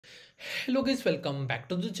Hello guys, welcome back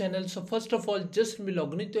to the channel. So first of all, just be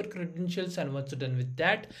log in with your credentials, and once you're done with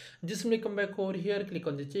that, just come back over here, click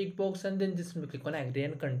on the checkbox, and then just click on agree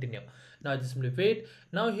and continue. Now just wait.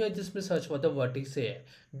 Now here just search for the Vertex AI.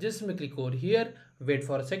 Just click over here, wait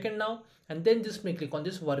for a second now, and then just click on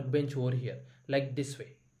this workbench over here, like this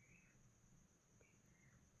way.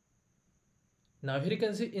 Now here you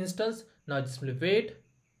can see instance. Now just wait,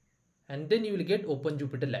 and then you will get open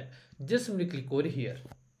Jupyter Lab. Just click over here.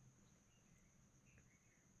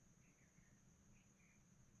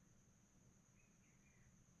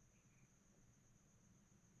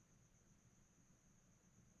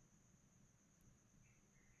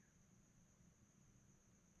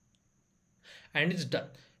 And it's done.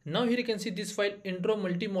 Now here you can see this file intro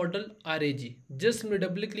multimodal rag. Just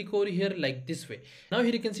double click over here like this way. Now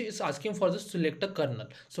here you can see it's asking for the select a kernel.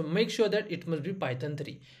 So make sure that it must be Python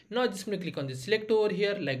 3. Now just click on the select over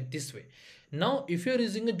here like this way. Now if you're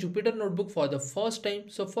using a Jupyter notebook for the first time,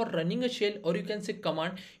 so for running a shell or you can say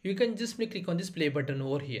command, you can just click on this play button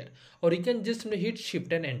over here, or you can just hit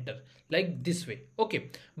shift and enter like this way.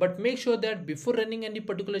 Okay, but make sure that before running any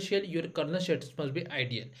particular shell, your kernel status must be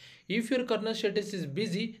ideal. If your kernel status is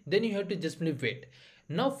busy, then you have to just wait.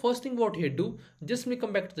 Now first thing what you do, just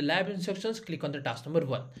come back to the lab instructions, click on the task number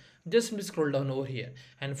 1. Just scroll down over here,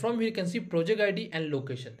 and from here you can see project ID and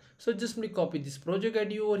location. So just copy this project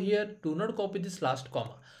ID over here. Do not copy this last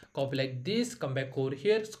comma. Copy like this, come back over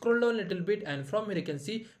here, scroll down a little bit, and from here you can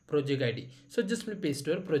see project ID. So just paste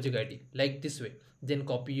your project ID like this way. Then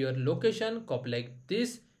copy your location, copy like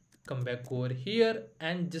this, come back over here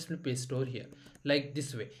and just paste over here like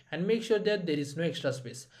this way, and make sure that there is no extra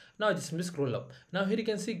space. Now just scroll up. Now here you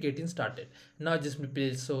can see getting started. Now just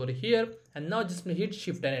place over here, and now just hit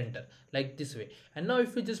shift and enter like this way. And now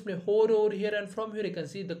if you just hover over here, and from here you can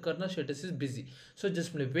see the kernel status is busy. So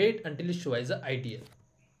just wait until it shows the ideal,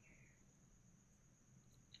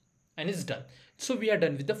 and it's done. So we are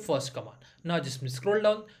done with the first command. Now just scroll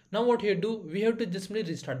down. Now what here do, we have to just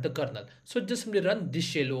restart the kernel. So just run this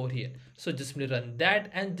shell over here. So just run that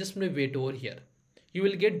and just wait over here. You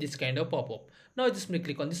will get this kind of pop-up. Now just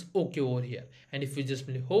click on this OK over here, and if you just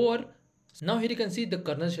hover, now here you can see the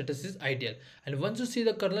kernel status is ideal. And once you see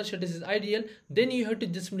the kernel status is ideal, then you have to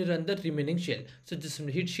just run the remaining shell. So just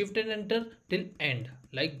hit shift and enter till end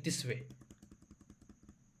like this way.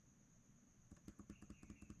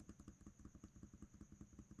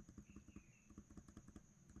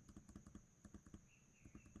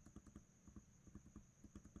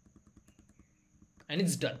 And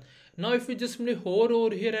it's done. Now if you just hover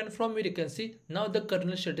over here, and from here you can see now the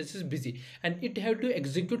kernel status is busy and it have to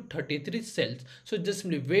execute 33 cells. So just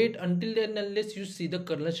wait until and unless you see the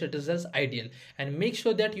kernel status as ideal, and make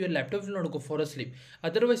sure that your laptop will not go for a sleep.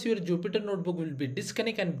 Otherwise your Jupyter notebook will be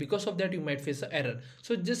disconnected, and because of that you might face an error.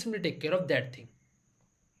 So just take care of that thing.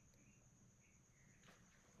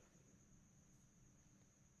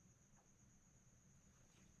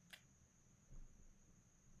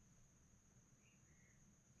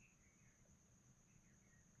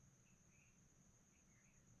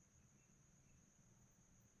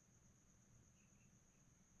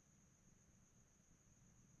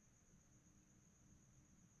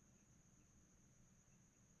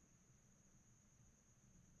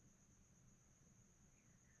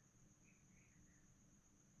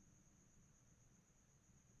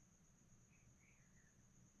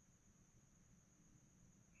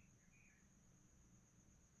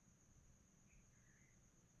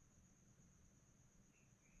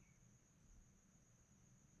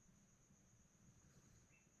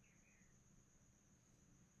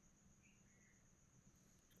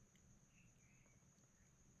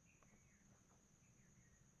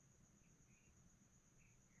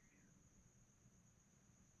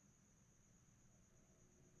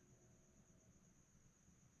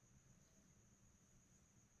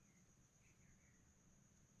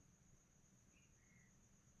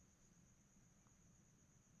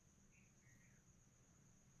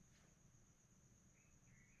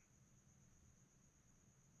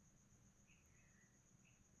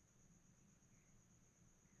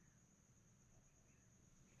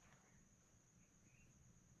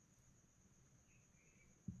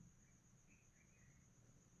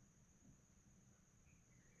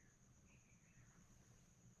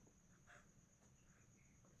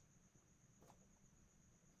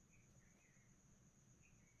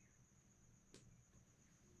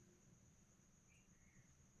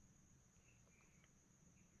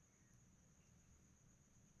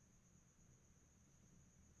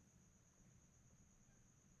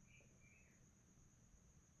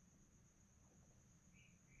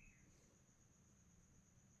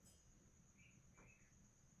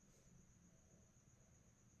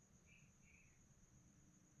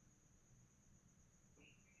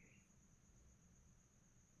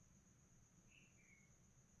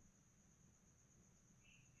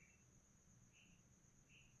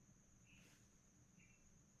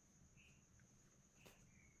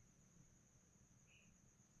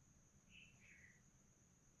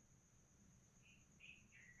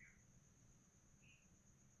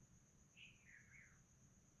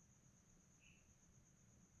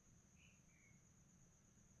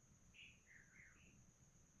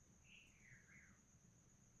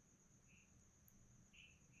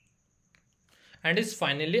 and it's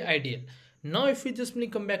finally ideal. Now if we just simply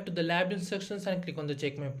come back to the lab instructions and click on the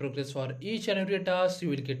check my progress for each and every task, you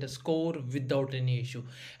will get a score without any issue.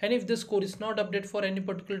 And if the score is not updated for any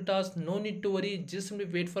particular task, no need to worry, just simply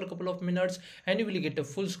wait for a couple of minutes and you will get a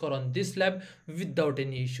full score on this lab without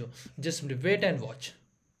any issue. Just simply wait and watch.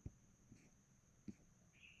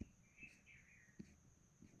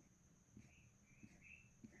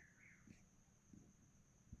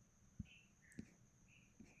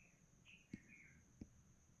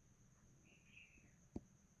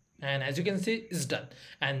 And as you can see, it's done.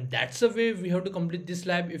 And that's the way we have to complete this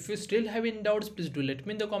lab. If you still have any doubts, please do let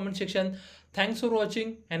me in the comment section. Thanks for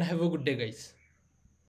watching and have a good day, guys.